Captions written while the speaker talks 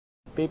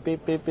Beep,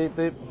 beep, beep, beep,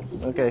 beep.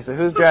 Okay, so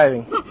who's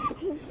driving?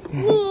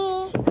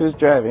 Me. Who's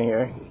driving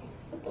here?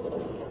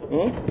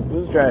 Hmm?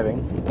 Who's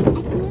driving?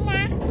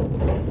 ATHENA.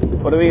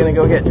 What are we gonna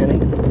go get, Jenny?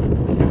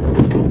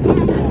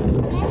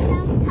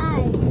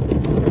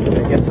 We're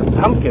gonna get some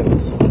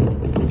pumpkins.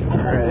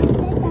 Alright.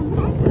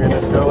 We're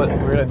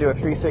gonna do a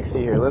 360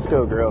 here. Let's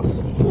go,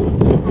 girls.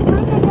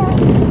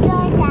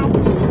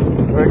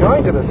 We're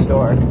going to the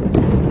store.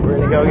 We're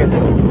gonna go get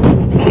some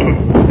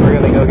we're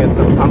gonna go get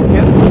some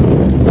pumpkins.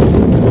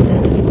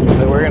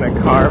 And we're gonna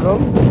carve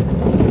them.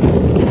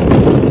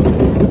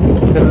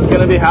 Because it's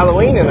gonna be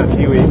Halloween in a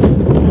few weeks.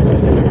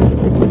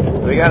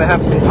 We gotta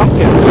have some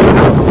pumpkins in the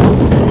house.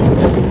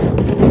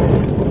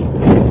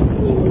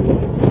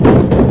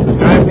 So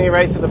drive me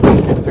right to the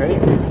pumpkins, ready?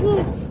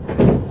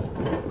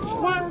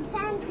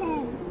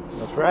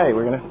 That's right,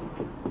 we're gonna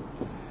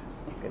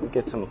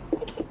get some.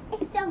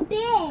 It's so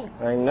big.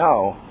 I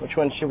know. Which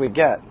one should we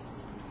get?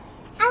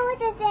 I want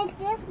to get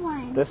this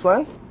one. This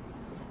one?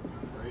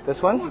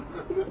 This one?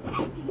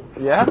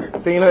 Yeah?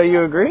 Athena,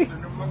 you agree?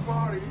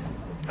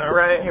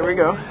 Alright, here we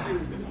go.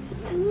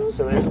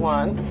 So there's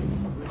one.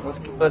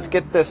 Let's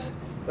get this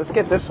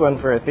one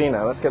for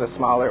Athena. Let's get a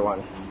smaller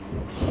one.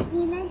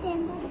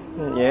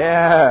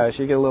 Yeah,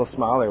 she get a little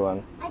smaller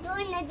one. I don't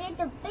want to get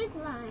the big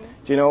one.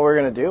 Do you know what we're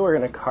gonna do? We're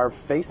gonna carve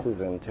faces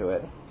into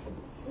it.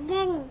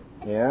 Then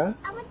Yeah?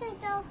 I want to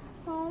go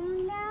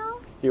home now.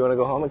 You wanna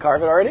go home and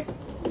carve it already?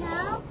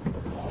 No.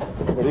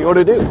 What do you want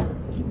to do?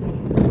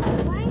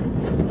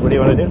 What do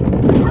you want to do?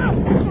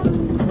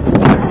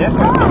 They're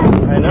different.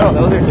 I know,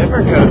 those are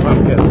different kind of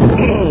pumpkins.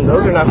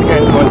 Those are not the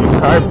kinds of ones you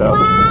carve though.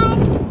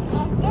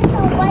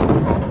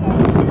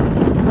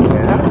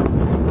 Yeah?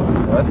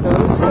 Well, let's go to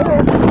the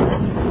store.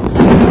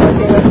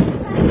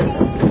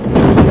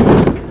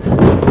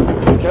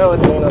 Let's go,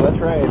 Athena, that's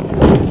right.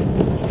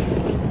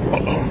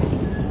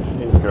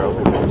 These girls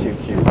are just too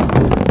cute.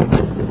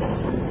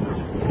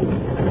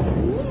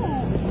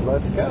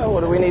 Let's go.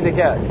 What do we need to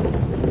get?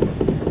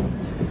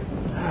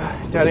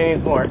 Daddy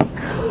needs more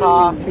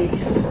coffee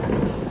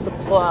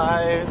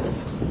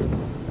supplies.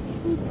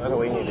 What do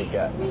we need to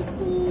get?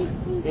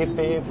 Beep,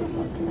 beep.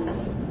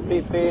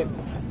 Beep, beep.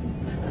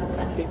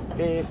 Beep,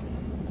 beep.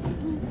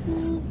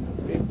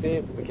 Beep,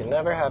 beep. We can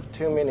never have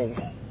too many.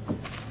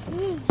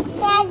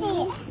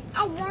 Daddy,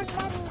 I want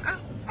a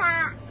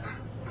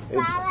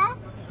flower.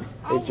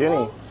 Hey,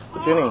 Junie.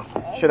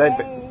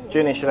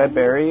 Junie, should I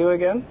bury you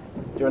again?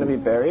 Do you want to be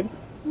buried?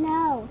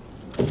 No.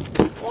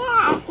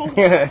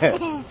 Yeah.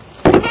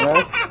 No?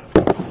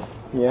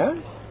 Yeah?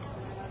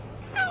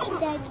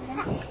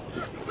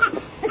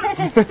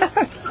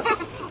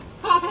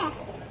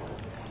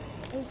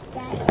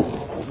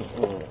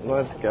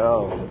 Let's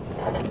go.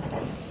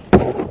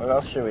 What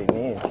else should we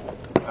need?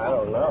 I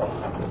don't know.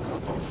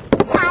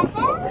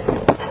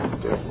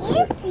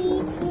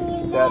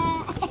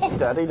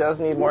 Daddy does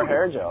need more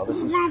hair gel.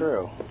 This is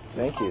true.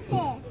 Thank you.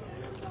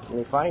 Let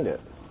me find it.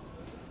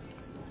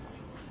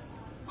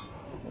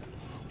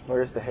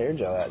 Where's the hair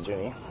gel at,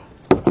 Junie?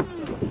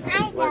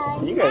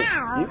 Look, you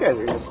guys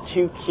are just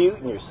too cute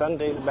and your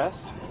Sunday's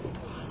best.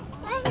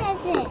 What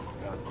is it?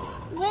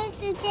 What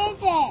is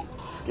it?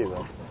 Excuse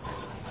us.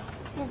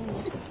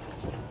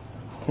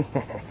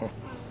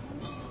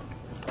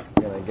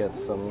 Gonna get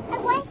some. I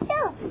want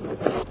soap.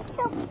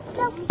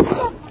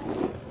 Soap.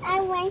 I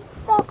want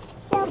soap.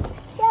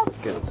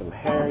 Get some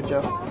hair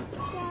gel.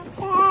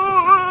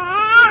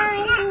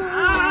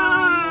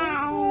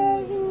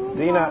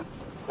 Dina,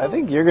 I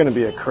think you're gonna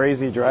be a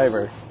crazy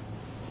driver.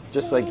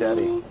 Just like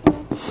Daddy.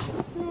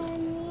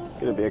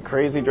 Gonna be a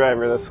crazy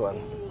driver, this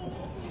one.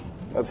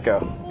 Let's go.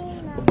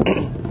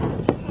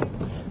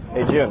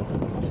 Hey, June.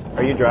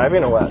 Are you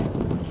driving or what?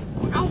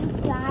 I'm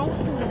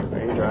driving.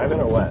 Are you driving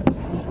or what?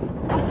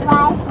 I'm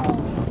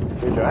driving.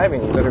 If you're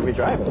driving, you better be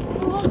driving.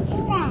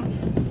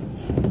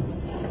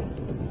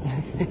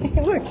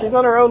 Look, she's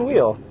on her own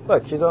wheel.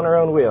 Look, she's on her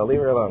own wheel. Leave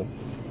her alone.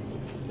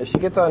 If she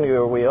gets on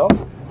your wheel,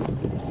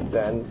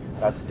 then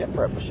that's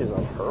different, but she's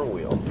on her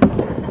wheel.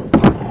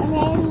 And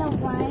then the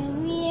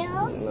one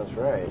wheel. That's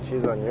right.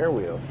 She's on your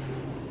wheel.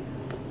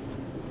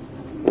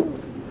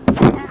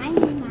 I'm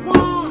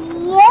on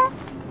wheel.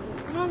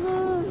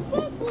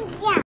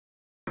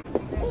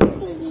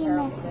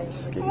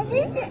 Excuse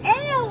me.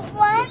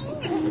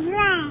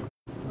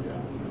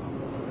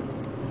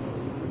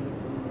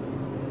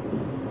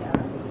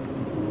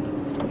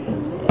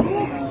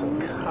 Some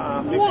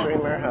coffee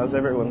creamer. How's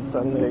everyone's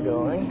Sunday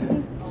going?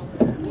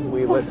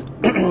 We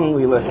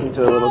listened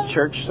to a little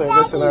church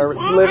service in our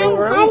living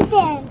room.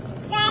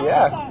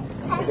 Yeah.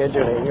 Okay,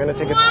 Junie, you're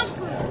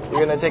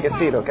gonna take a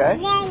seat, okay?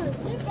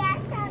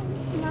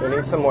 We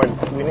need some more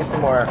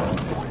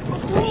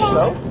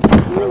soap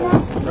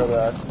for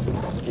the.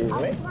 Excuse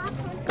me.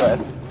 Go ahead.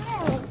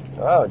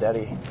 Oh,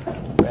 Daddy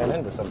ran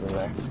into something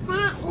there.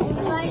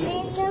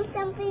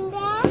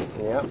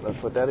 Yep,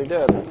 that's what Daddy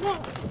did.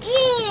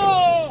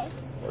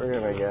 We're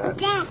gonna get.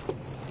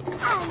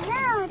 Oh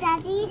no,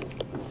 Daddy.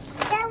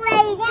 That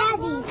way,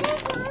 Daddy.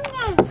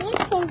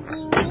 It's taking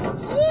me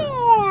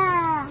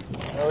here.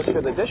 That was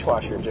for the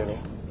dishwasher, Junie.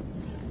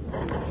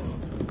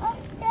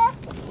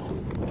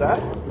 that?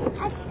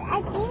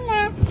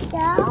 Athena,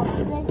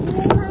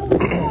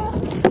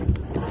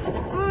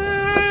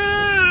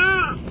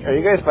 Are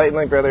you guys fighting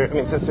like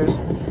sisters?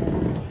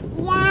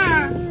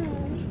 yeah.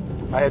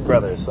 I had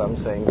brothers, so I'm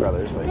saying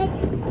brothers. But...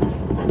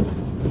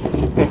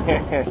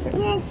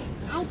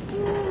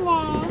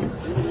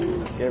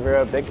 Give her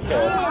a big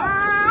kiss.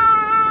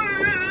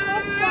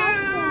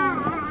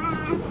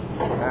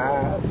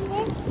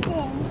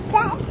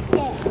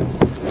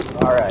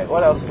 All right,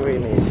 what else do we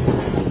need?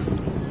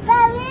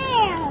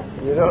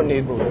 Balloons. You don't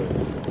need balloons.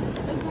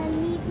 I don't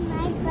need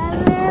my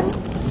balloons.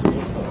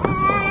 I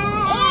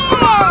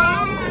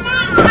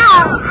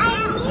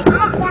need a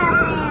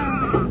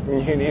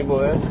balloon. You need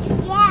balloons?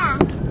 Yeah.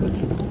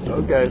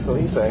 Okay, so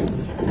you say.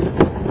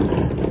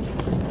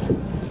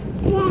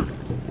 Yeah.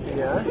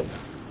 Yeah?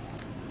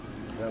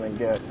 Gonna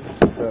get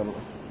some.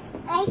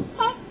 I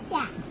said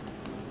that.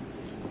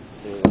 Let's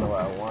see, what do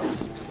I want?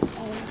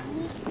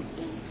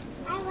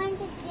 I wanted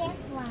this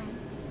one.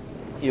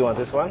 You want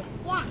this one?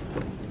 Yeah.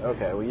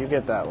 Okay, well you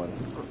get that one.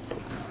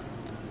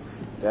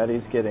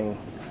 Daddy's getting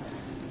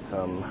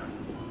some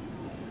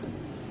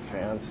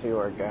fancy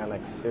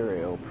organic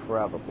cereal,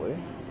 probably.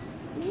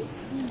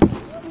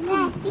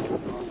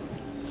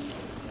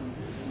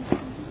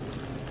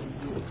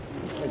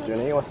 Hey,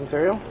 Junie, you want some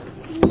cereal?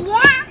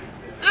 Yeah,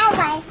 I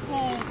want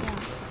cereal.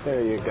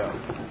 There you go.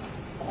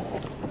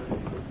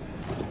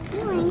 You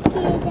want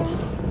cereal?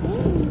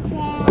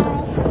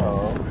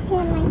 Oh,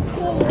 what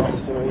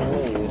else do we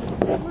need?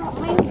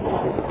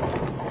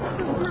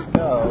 Let's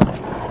go.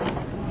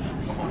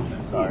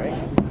 Sorry.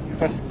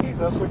 Excuse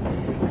us, we're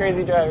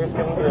crazy drivers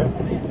coming through.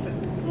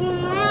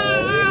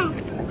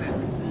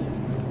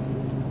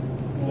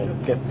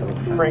 Get some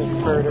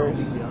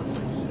frankfurters.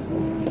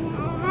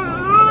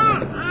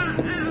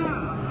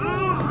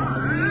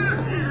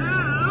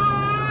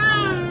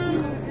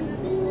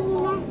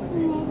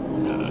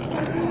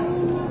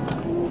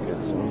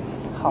 Get some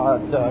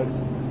hot dogs.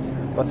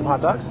 Want some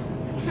hot dogs?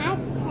 Hot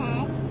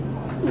dogs.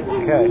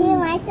 Okay. You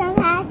want some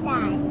hot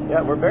dogs?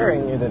 Yeah, we're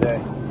burying you today.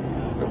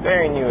 We're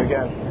burying you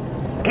again.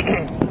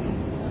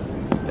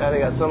 Daddy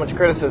got so much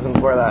criticism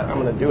for that. I'm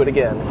going to do it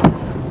again.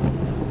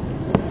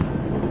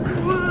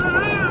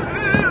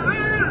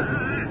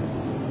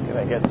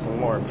 Gonna get some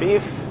more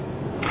beef.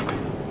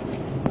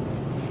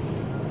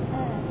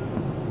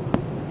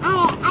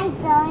 I'm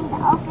going to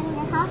open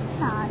the hot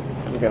dogs.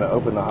 You're going to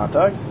open the hot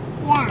dogs?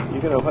 Yeah. You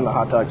can open the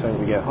hot dogs when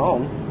we get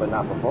home, but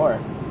not before.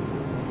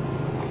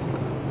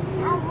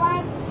 I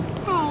want,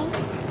 hey,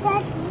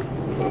 Daddy,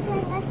 this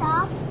is the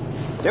top.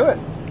 Do it.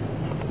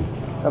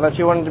 I thought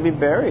you wanted to be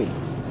buried. Hey,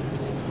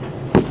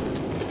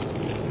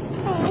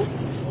 this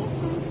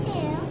one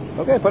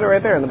too. Okay, put it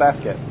right there in the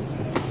basket.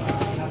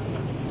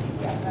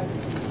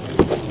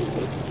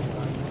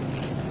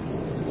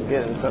 I'm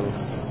getting some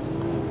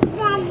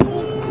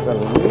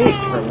meat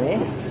for me.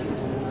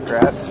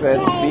 Grass-fed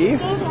beef.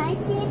 This one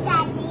too,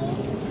 Daddy.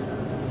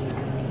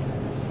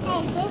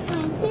 Hey, this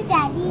one too,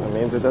 Daddy. That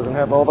means it doesn't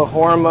have all the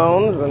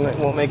hormones and it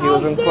won't make you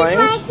as inflamed.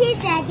 This one too,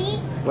 Daddy.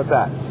 What's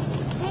that?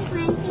 This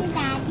one too,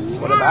 Daddy.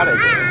 What about it?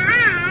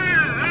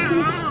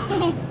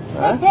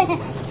 Huh?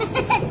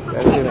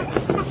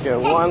 Get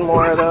one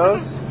more of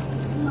those.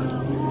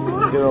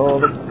 Good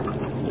old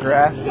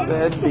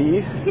grass-fed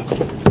beef.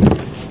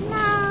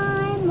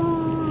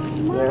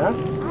 Yeah?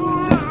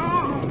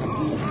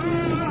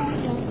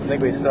 I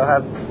think we still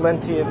have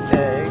plenty of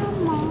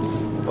eggs.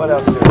 What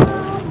else do we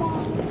need?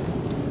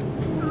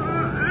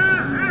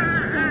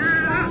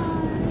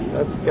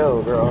 Let's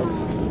go, girls.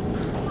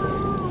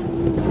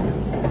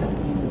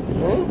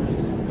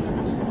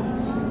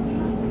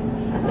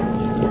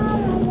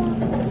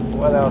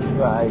 What else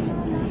do I?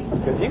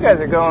 Because you guys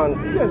are going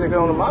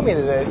to mommy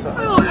today, so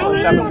I'm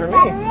shopping for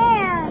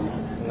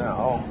me.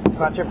 No, it's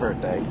not your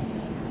birthday.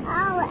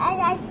 Oh,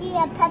 and I see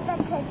a Peppa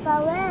Pig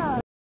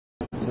balloon.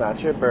 It's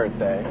not your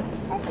birthday.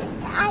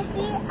 I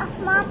see a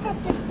small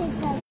Peppa Pig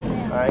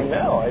balloon. I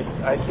know,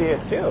 I see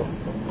it too.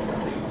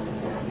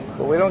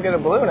 But we don't get a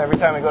balloon every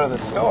time we go to the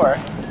store.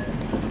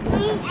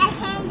 Means I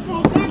can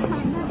get a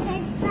Peppa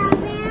Pig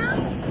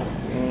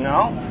balloon?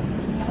 No.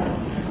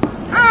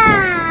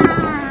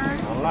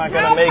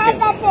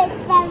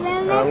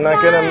 I'm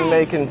not gonna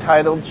make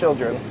entitled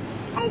children.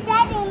 Hey,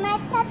 Daddy, my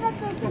Peppa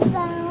Pig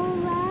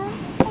balloon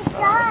is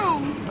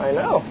done. I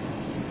know.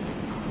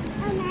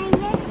 And I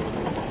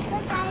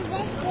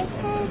wish this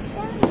was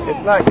sooner.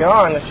 It's not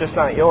gone, it's just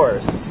not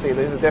yours. See,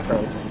 there's a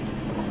difference.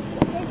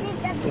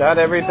 Not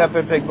every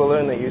Peppa Pig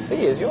balloon that you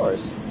see is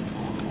yours.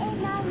 It's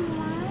not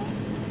mine.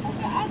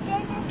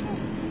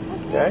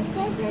 Okay.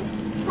 This is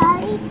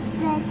Charlie's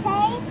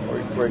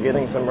birthday. We're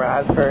getting some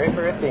raspberry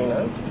for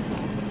Athena.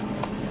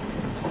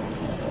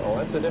 Oh,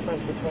 what's the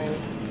difference between...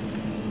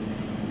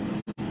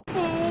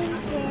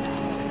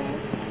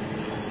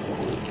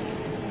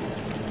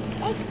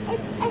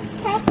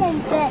 It's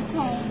cousin's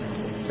birthday.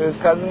 Whose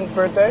cousin's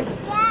birthday?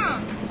 Yeah.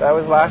 That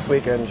was last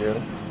weekend,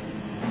 June.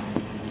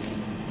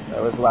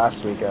 That was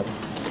last weekend.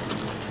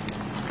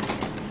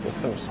 Get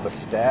some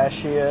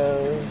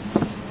pistachios.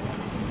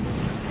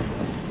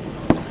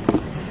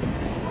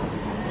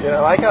 You know,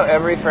 I like how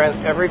every friend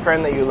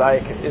that you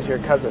like is your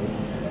cousin.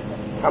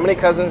 How many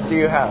cousins do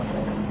you have?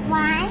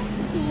 1, 2,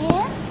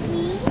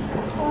 3,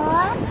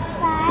 4,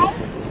 5,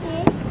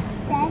 6,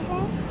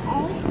 7,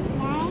 8,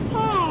 9,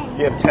 10.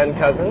 You have 10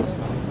 cousins?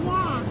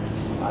 Yeah.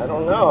 I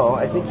don't know.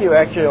 I think you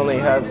actually only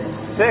have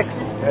 6.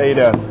 How you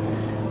doing?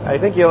 I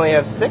think you only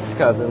have 6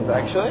 cousins,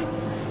 actually. No,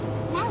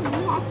 we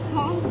have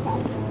 10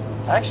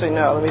 cousins. Actually,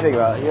 no. Let me think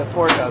about it. You have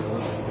 4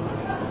 cousins.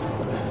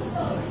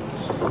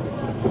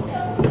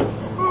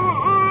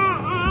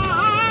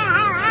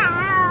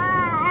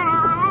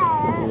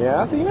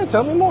 Yeah, Athena,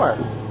 tell me more.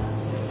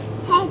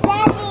 Hey,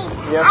 Daddy.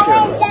 Yes, I dear.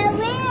 like the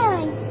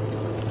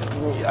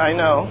rooms. I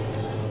know.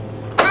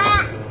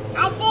 I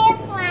did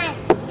one.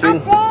 June.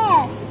 Up there.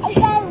 I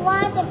just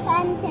want the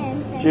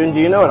penguins. June,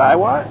 do you know what I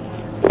want?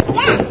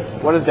 Yeah.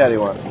 What does Daddy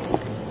want?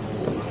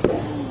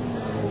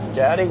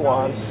 Daddy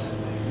wants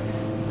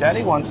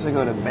to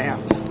go to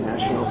Banff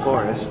National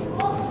Forest.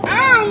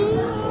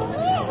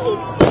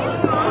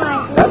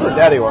 That's what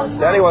Daddy wants.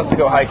 Daddy wants to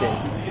go hiking.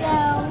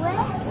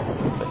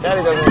 But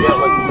Daddy doesn't get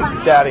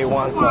what Daddy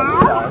wants all the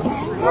time.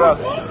 What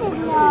else?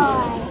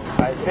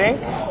 I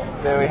think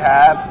that we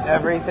have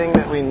everything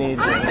that we need.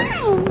 I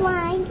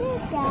want to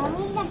go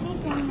in the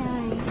bigger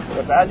nine.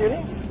 What's that, Junie? I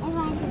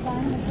want to go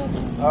in the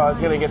bigger nine. Oh, I was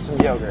going to get some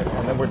yogurt,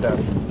 and then we're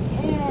done.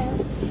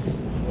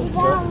 Let's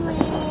We're go. going.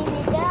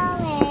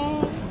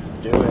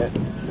 Do it.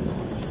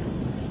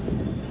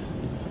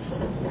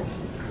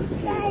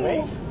 Excuse me.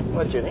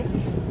 What, Junie?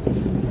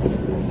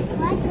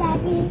 What,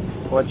 Daddy?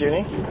 What,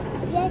 Junie?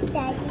 Yes,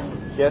 Daddy.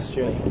 Yes,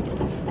 Junie.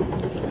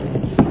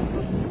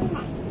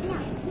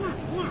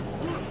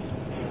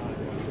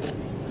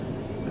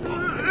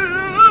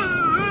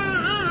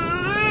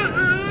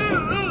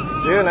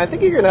 June, I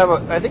think you're gonna have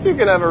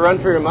a run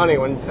for your money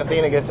when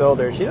Athena gets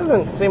older. She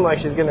doesn't seem like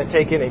she's gonna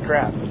take any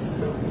crap.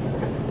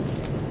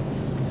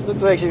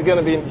 Looks like she's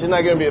not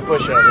gonna be a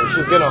pushover.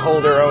 She's gonna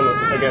hold her own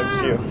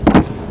against you.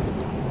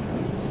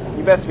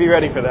 You best be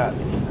ready for that.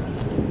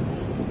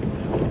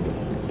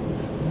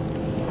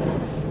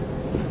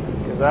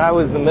 Because I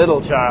was the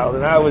middle child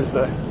and I was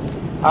the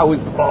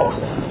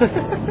boss.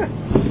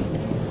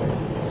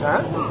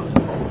 Huh?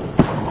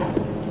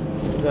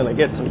 I'm gonna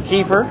get some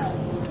kefir.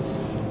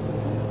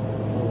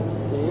 Let's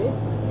see.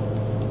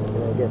 I'm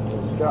gonna get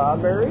some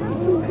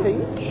strawberries, some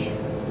peach.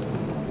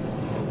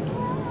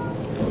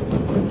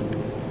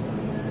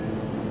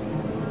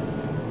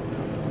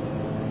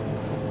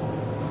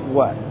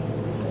 What?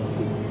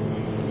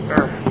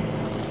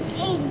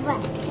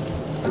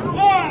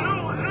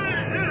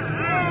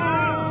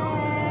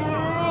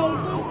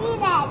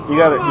 You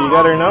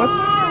got her nose?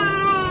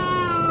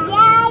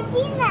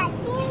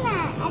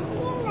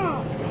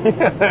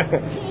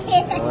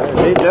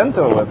 Be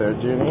gentle with her,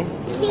 Junie.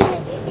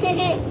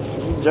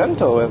 Be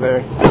gentle with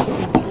her.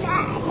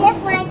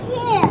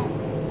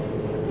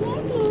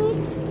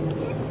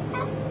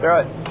 Throw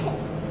it.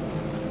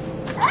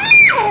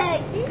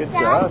 Good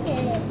job.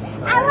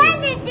 I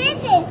want to do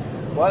this.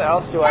 What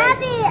else do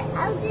Daddy, I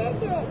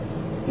did it.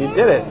 You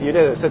did it. You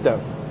did it. Sit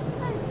down.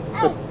 I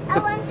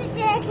want to do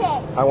this.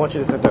 I want you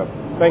to sit down.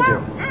 Thank you.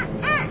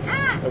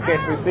 Okay,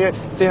 so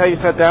see how you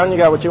sat down? You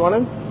got what you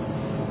wanted? I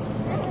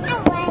want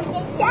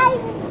to try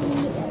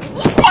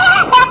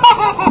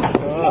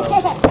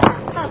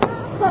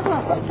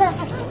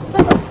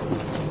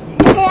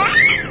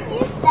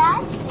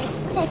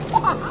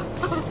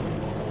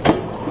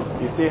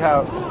You see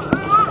how?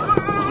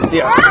 You see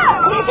how?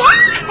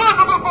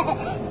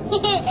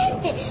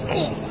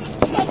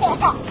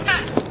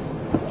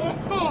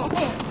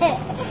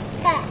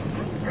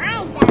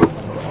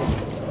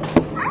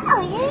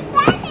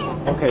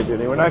 Okay,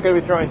 Junie, we're not going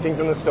to be throwing things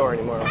in the store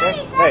anymore, okay?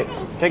 Hey,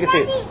 take a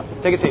seat.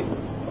 Take a seat.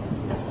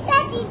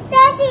 Daddy.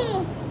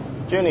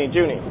 Junie,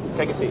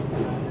 take a seat.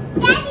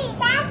 Daddy.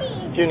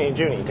 Junie,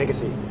 take a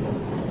seat.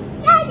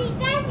 Daddy.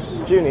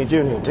 Junie,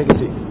 take a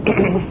seat.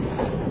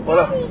 What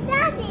up?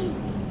 Daddy.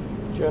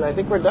 June, I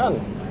think we're done.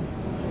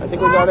 I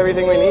think we got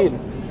everything we need.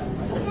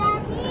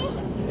 Daddy.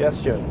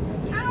 Yes, June.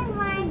 I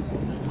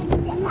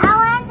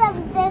want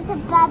the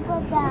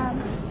bubble gum.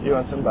 You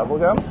want some bubble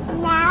gum?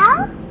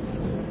 No.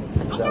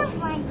 I don't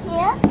want to.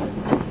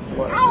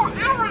 What? I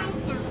want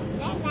some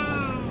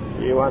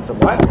lemon. You want some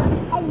what?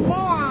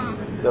 Vanilla.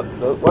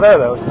 What are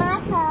those?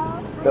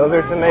 Tomato. Those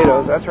are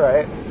tomatoes. That's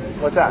right.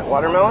 What's that?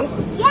 Watermelon?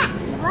 Yeah,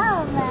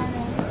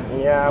 watermelon.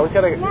 Yeah, we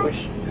could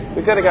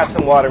have got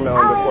some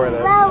watermelon before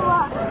this.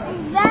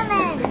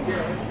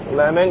 Lemon.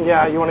 Lemon?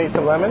 Yeah, you want to eat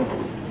some lemon?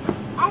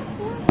 I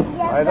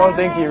don't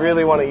think you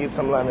really want to eat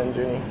some lemon,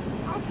 Junie.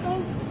 I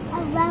think a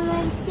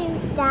lemon too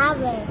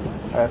sour.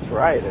 That's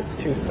right. It's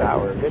too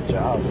sour. Good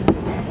job.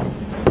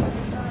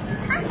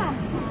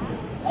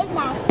 It's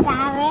not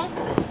sour.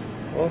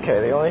 Okay,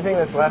 the only thing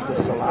that's left is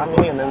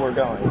salami, and then we're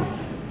going.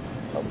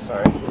 Oh,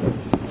 sorry.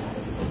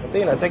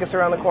 Athena, take us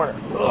around the corner.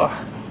 Ugh.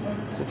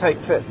 It's a tight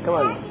fit. Come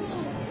on.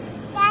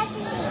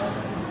 Daddy,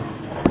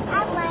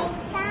 I want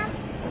some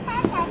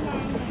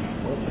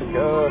peppermint. Let's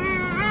go. I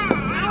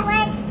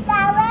want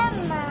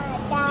shawarma,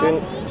 Daddy.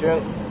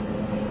 June,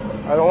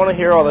 I don't want to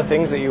hear all the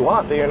things that you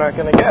want that you're not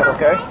going to get,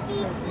 okay?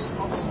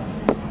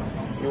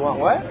 You want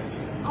what?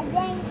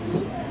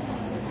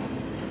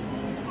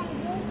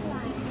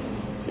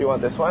 You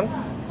want this one?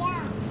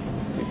 Yeah.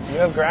 You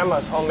have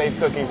Grandma's homemade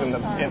cookies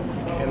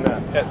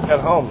at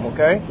home,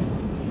 okay?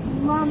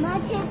 Mama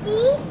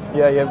cookie?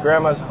 Yeah, you have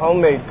Grandma's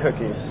homemade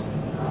cookies.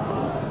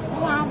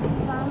 Yeah,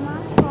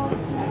 Mama cookie.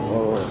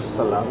 Oh,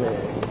 salami.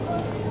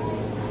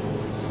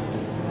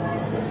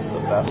 Is this the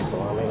best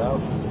salami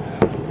though?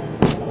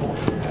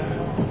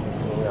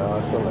 No,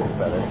 this one looks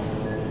better.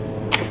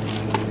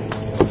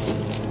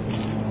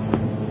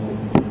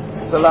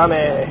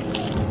 Salami!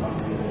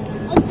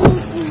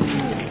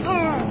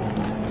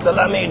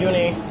 Salami,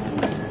 Junie!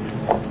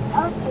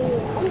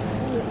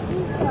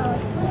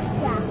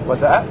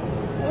 What's that?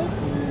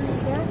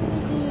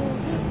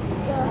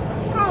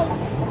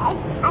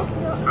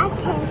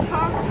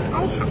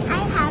 I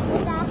have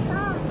it at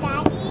home,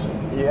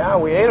 Daddy. Yeah,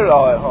 we ate it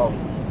all at home.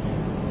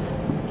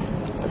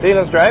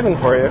 Athena's driving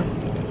for you. You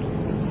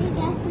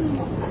got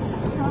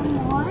some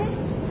more?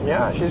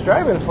 Yeah, she's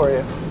driving for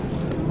you.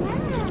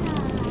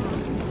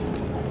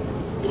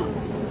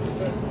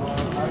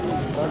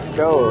 Let's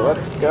go,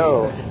 let's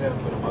go.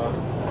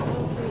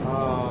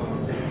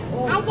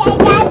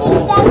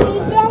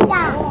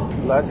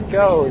 Let's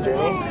go,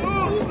 Junie.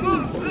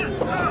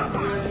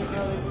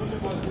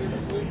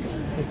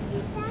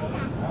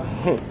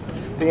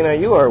 Athena,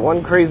 you are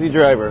one crazy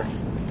driver.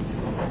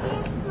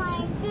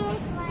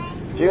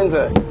 June's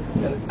an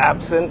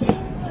absent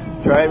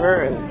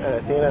driver, and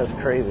Athena is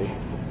crazy.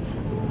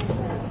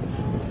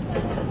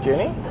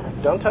 Junie,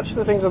 don't touch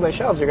the things on the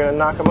shelves. You're going to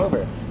knock them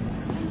over.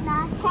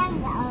 Knock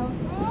them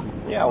over?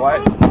 Yeah,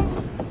 why?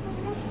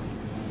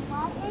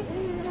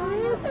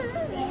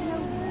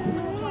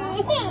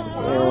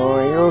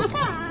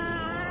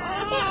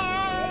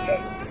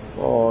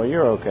 Oh,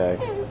 you're okay.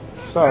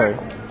 Sorry.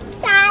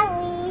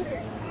 Sorry.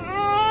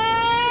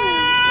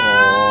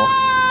 Oh.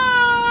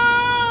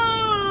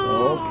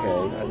 Okay,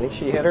 I think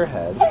she hit her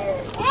head.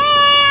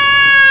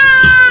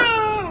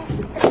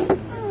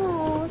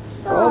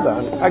 Hold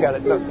on, I got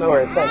it. No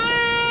worries, thanks.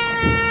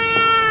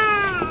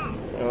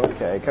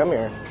 Okay, come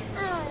here.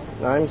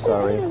 I'm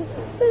sorry.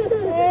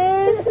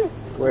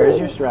 Where's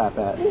your strap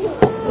at?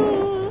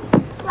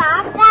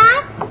 Strap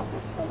at?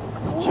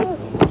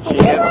 She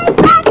hit me.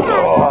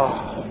 Oh.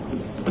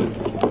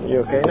 You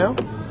okay now?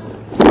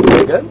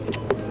 You good?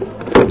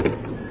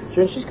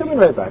 June, she's coming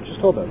right back. Just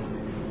hold on.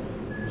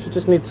 She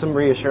just needs some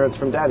reassurance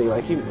from Daddy,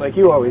 like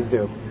you always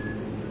do.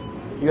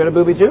 You got a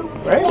booby too,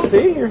 right?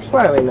 See, you're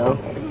smiling now.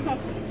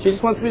 She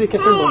just wants me to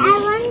kiss her boobies. I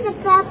want the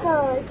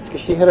bubbles.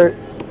 Cause she hit her. Hey,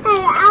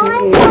 I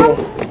want some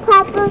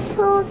bubbles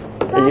too.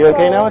 Are you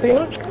okay now,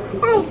 Athena?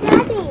 Hey,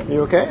 Daddy.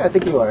 You okay? I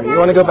think you are. You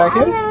want to go back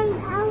in?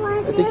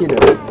 I think you do.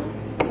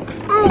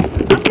 Hey,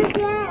 over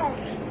there.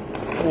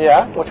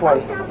 Yeah. Which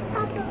one?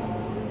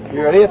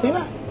 You ready,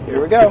 Athena?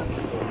 Here we go.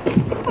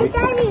 Hey,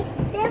 Daddy,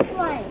 this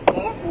one.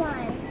 This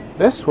one.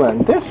 This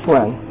one. This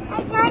one.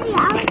 Hey, Daddy, I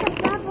want the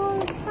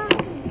bubbles.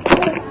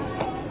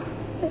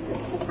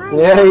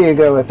 There you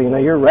go, Athena.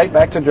 You're right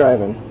back to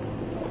driving.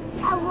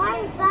 I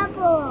want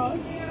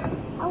bubbles.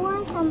 I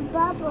want some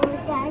bubbles,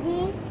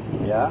 Daddy.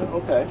 Yeah.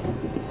 Okay.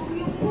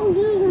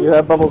 You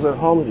have bubbles at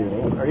home,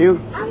 Junie. I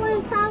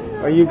want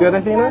bubbles. Are you good,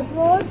 Athena?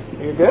 Bubbles.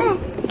 Are you good?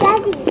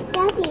 Daddy.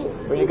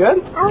 Are you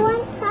good? I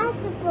want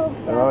possible bubbles.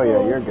 Oh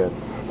yeah, you're good.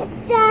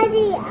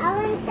 Daddy, I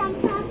want some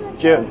possible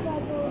June.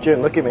 bubbles.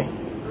 June, look at me.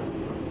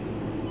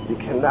 You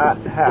cannot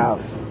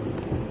have.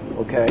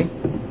 Okay.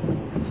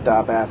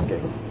 Stop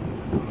asking.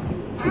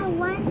 I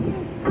want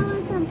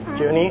some possible.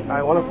 Junie,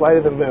 I want to fly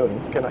to the moon.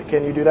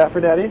 Can you do that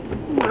for Daddy?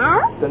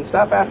 No? Then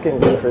stop asking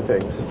me for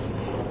things.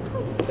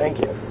 Thank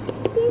you.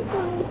 This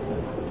one.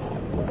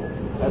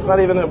 That's not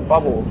even a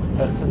bubble.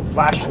 That's a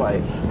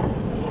flashlight.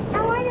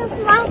 I want a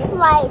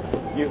flashlight.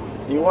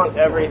 You want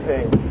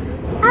everything.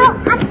 Oh,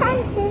 a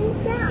pumpkin.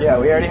 Yeah,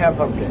 we already have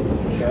pumpkins.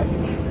 Okay.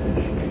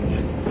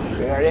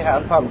 We already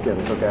have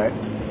pumpkins. Okay.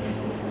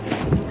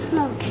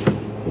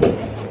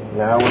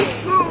 Now we.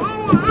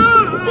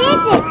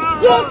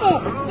 Did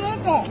it.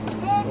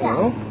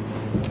 No.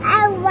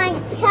 I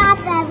want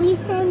strawberries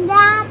and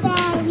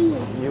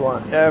strawberries. You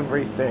want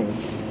everything.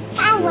 I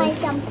want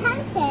some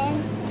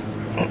pumpkin.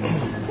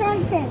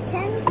 Pumpkin.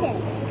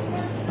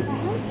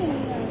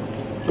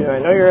 June, I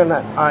know you're in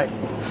that I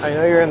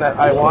know you're in that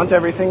I want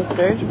everything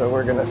stage, but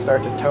we're gonna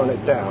start to tone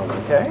it down,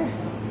 okay?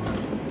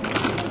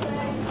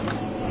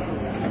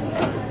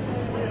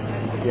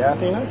 Yeah,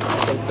 Athena?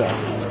 I think so.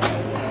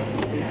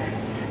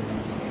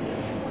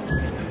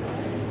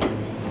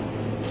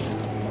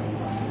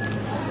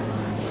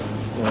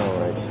 All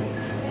right.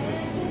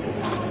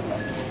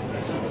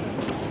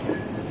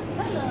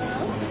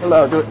 Hello.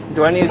 Do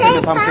I need to take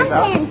the pumpkins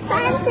out?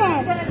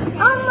 Pumpkin.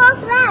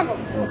 Almost red.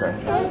 Okay.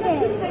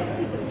 Pumpkin.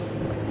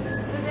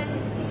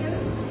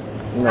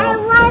 No. I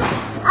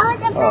want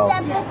to put the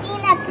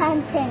banana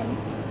pumpkin.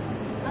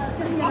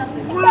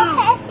 It's a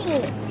heavy.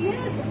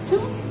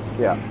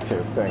 Yeah,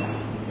 two. Thanks.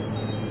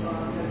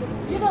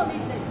 You don't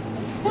need this.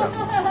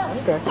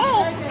 Okay. Hey,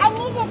 I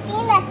need a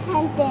peanut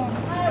pumpkin.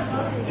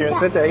 June,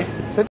 sit down.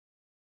 Sit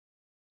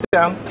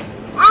down.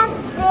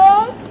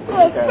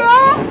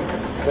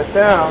 Okay. Sit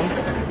down.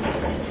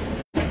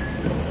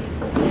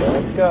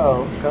 Let's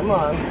go. Come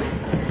on.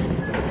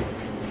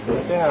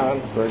 Sit down.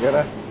 We're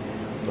gonna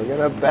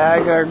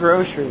bag our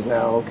groceries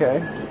now,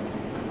 okay?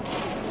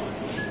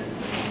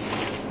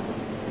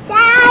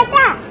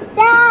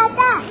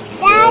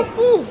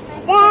 Daddy.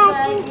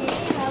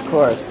 Of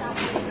course.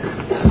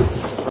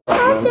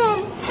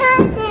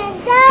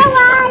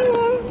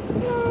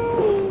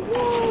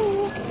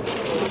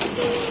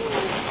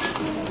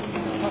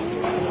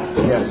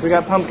 Yes, we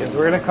got pumpkins.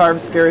 We're gonna carve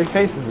scary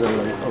faces in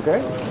them,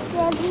 okay?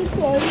 Scary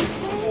faces?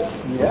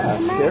 Yeah,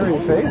 scary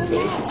faces.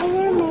 Are you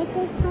gonna make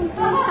a pumpkin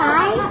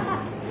pie?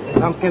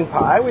 Pumpkin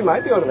pie? We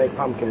might be able to make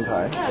pumpkin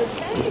pie.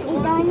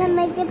 You're gonna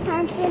make a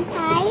pumpkin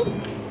pie?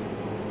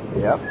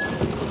 Yep.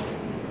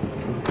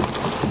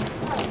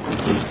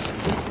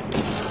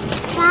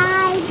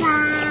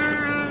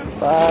 Bye-bye.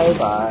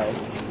 Bye-bye.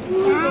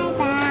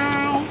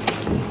 Bye-bye.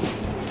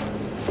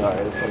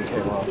 Sorry, this one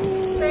came off.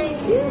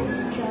 Thank you.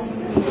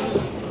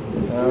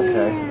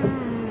 Okay.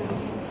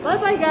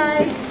 Bye-bye,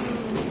 guys.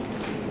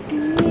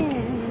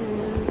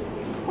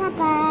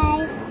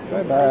 Bye-bye.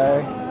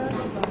 Bye-bye.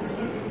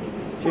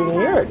 Junie,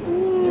 you're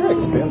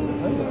expensive.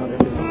 That's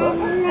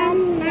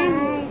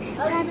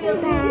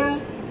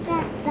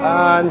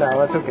 $150. No,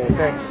 that's okay.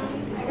 Thanks.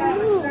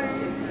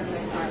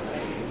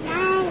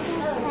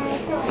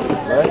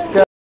 Let's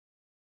go.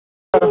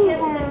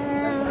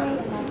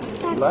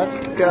 Let's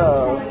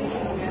go.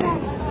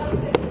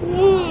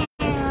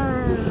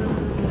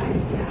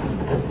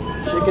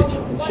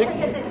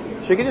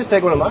 She could just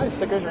take one of my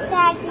stickers, right?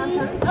 Daddy, my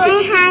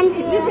hand.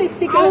 Is this a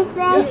sticker? I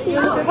feel you.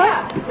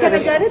 Can I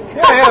get it?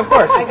 Yeah, of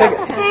course. Just take it.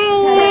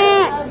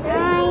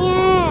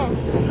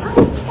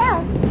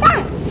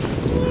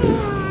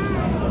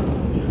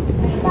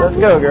 Let's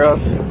go,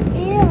 girls.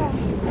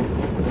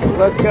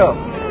 Let's go.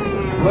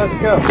 Let's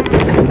go.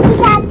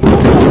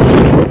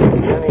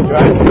 Jenny,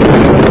 drive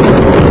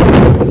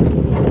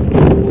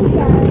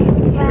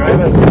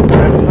us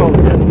home,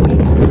 Jenny.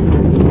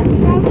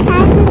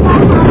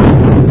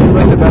 This is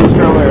like the best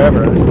stroller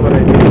ever. This is what I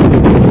do.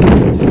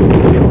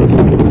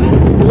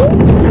 What?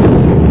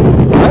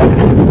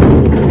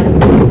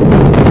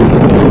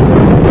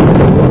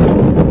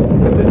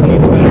 Except it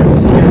needs better.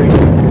 It's scary.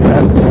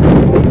 Fast.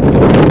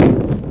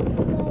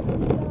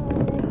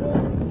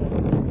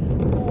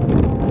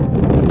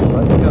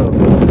 Let's go.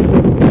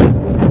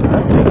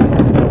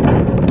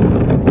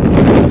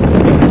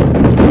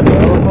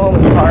 Go home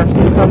and carve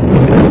some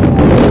pumpkins.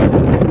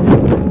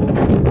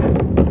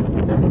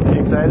 You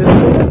excited?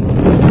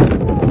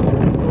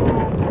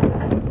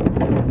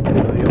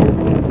 The old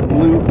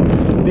blue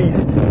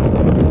beast.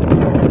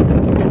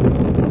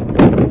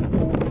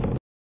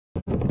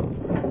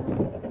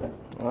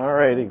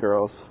 Alrighty,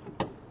 girls.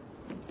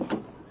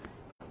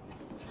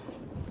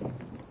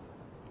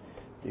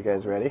 You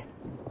guys ready?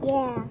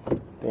 Yeah.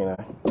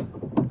 Athena,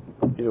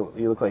 you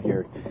look like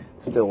you're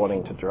still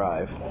wanting to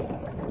drive.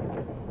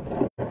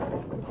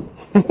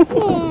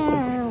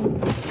 Yeah.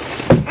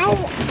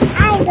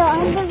 I go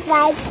on the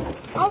ride.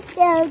 I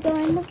still go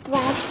on the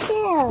ride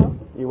too.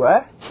 You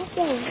what? I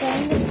still go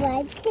on the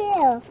ride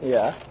too.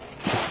 Yeah.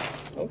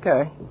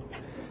 Okay.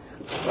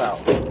 Well,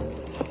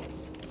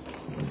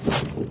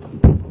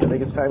 I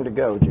think it's time to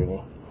go,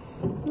 Junie.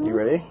 You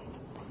ready?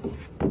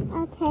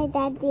 Okay,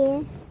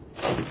 Daddy.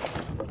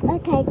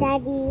 Okay,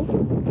 Daddy.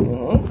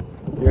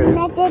 Mm-hmm. You Can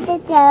I ready? do the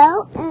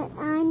girl and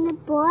I'm the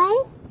boy?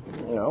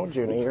 No,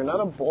 Junie, you're not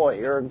a boy.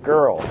 You're a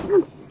girl.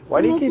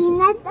 Why do you Maybe keep?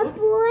 not the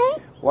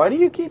boy? Why do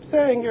you keep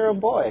saying you're a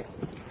boy?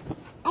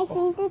 I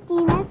think that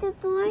Tina's a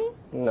boy.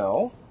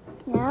 No,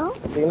 No,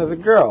 Athena's a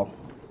girl.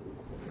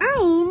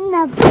 I'm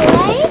the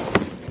boy.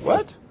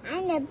 What?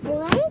 I'm the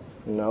boy.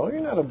 No, you're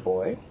not a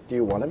boy. Do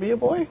you want to be a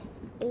boy?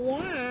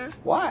 Yeah.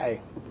 Why?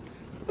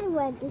 I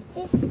want to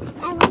sit.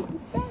 I want to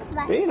stand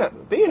like.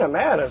 Being a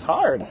man is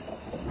hard.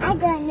 I'm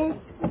gonna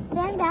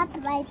stand up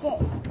like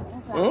this.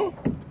 Hmm?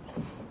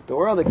 The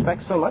world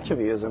expects so much of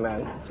you as a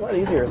man. It's a lot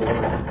easier as a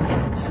woman.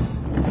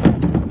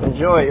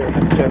 Enjoy your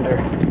gender.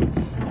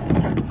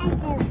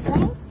 And the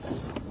right.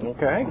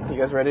 Okay, you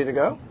guys ready to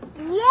go?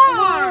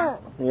 Yeah.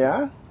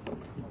 Yeah?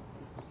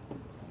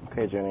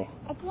 Okay, Junie.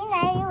 Athena,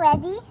 are you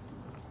ready?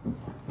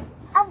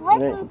 Oh,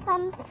 where's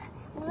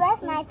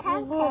my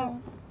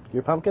pumpkin?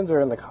 Your pumpkins are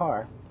in the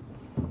car.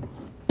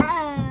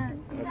 Yeah.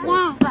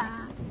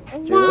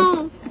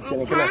 Junie,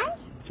 Junie, come here.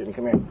 Junie,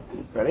 come here.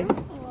 Ready?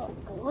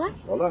 What?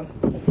 Hold on.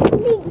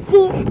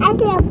 I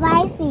said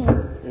driving.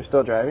 You're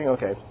still driving?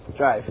 Okay,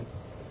 drive.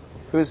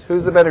 Who's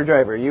the better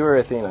driver, you or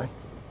Athena?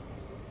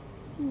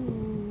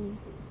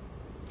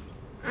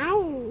 I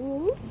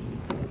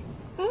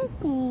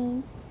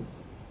think.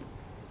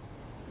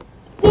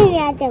 You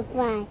got the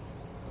fly.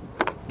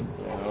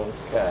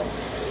 Okay.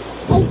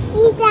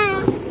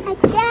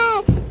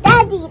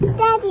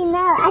 Daddy,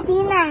 no,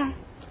 Athena.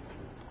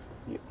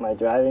 My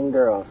driving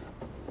girls.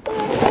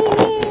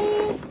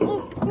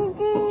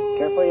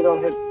 Careful you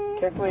don't hit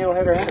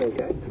her head,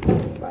 okay?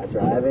 My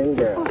driving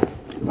girls.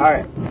 All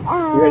right.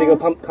 You ready to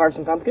go carve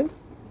some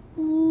pumpkins?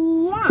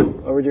 Yeah.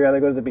 Or would you rather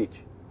go to the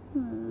beach?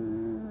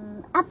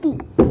 A piece.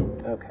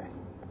 Okay.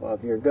 Well,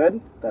 if you're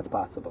good, that's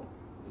possible.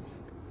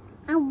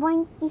 I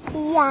want to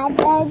see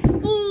other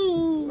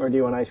beach. Or do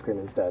you want ice cream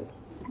instead?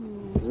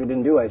 Because we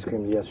didn't do ice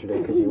cream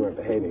yesterday because you weren't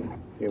behaving.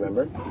 You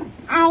remember?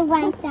 I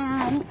want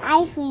some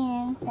ice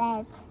cream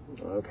instead.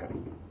 Okay.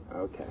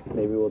 Okay.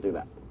 Maybe we'll do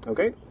that.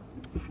 Okay?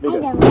 I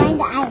don't want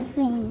the ice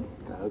cream.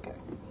 Okay.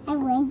 I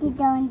want to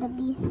go on the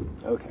beach.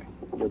 Okay.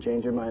 You'll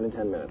change your mind in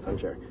 10 minutes, I'm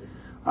sure.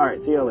 All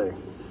right. See you later.